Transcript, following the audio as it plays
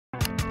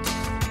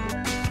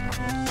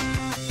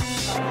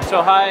So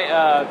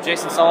hi,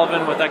 Jason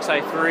Sullivan with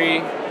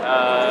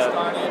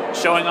Xi3,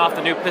 showing off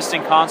the new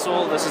Piston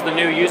console. This is the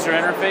new user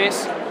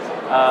interface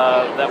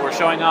that we're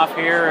showing off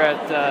here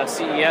at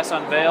CES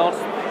Unveiled.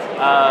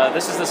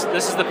 This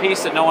is the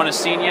piece that no one has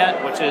seen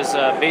yet, which is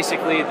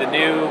basically the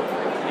new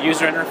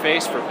user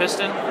interface for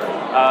Piston,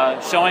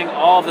 showing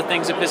all of the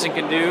things that Piston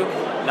can do,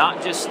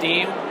 not just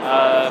Steam,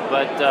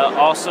 but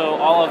also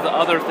all of the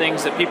other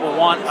things that people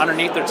want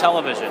underneath their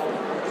television.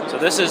 So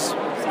this is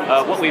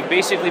what we've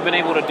basically been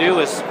able to do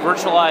is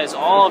virtualize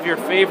all of your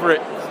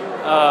favorite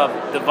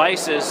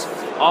devices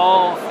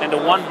all into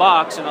one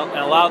box and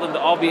allow them to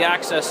all be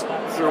accessed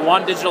through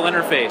one digital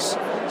interface.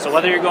 So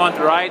whether you're going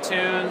through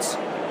iTunes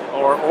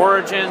or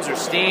Origins or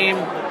Steam,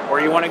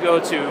 or you want to go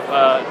to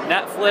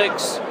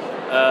Netflix,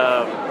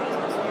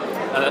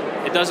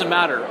 it doesn't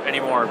matter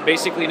anymore.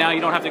 Basically now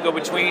you don't have to go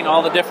between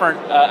all the different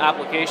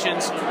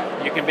applications.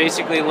 You can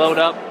basically load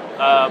up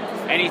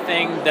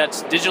anything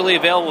that's digitally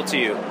available to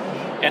you.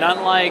 And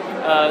unlike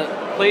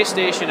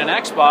PlayStation and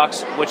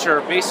Xbox, which are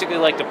basically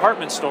like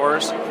department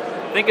stores,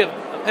 think of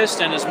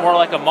Piston as more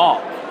like a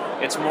mall.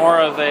 It's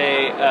more of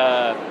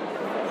a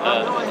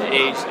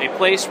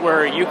place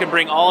where you can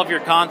bring all of your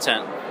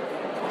content.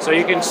 So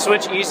you can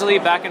switch easily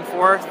back and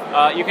forth.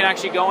 You can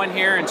actually go in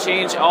here and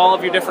change all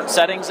of your different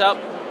settings up.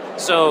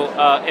 So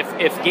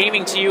if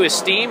gaming to you is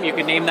Steam, you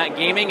can name that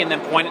gaming and then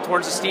point it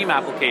towards the Steam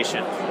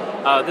application.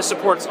 This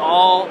supports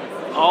all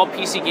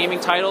PC gaming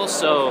titles,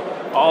 so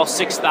all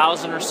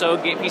 6,000 or so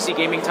PC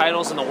gaming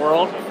titles in the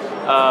world.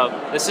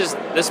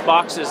 This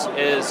box is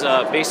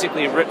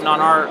basically written on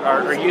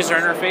our user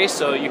interface,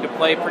 so you can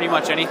play pretty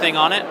much anything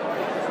on it.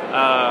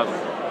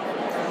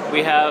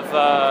 We have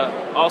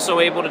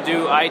also able to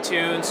do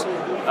iTunes.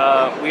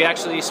 We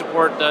actually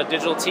support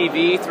digital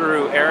TV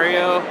through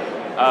Aereo.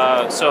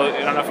 So I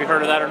don't know if you've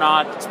heard of that or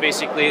not. It's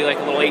basically like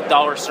a little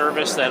 $8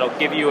 service that'll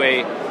give you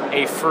a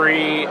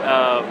free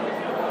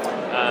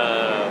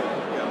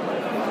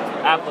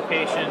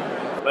application.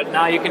 But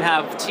now you can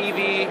have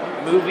TV,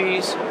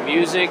 movies,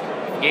 music,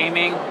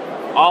 gaming,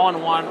 all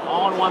in one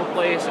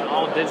place and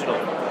all digital.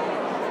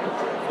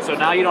 So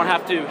now you don't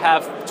have to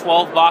have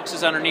 12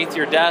 boxes underneath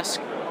your desk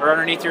or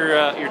underneath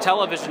your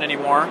television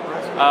anymore.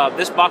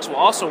 This box will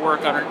also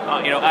work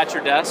at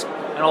your desk,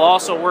 and it'll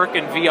also work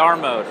in VR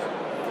mode.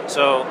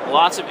 So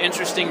lots of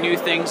interesting new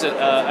things that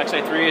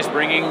Xi3 is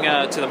bringing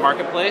to the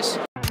marketplace.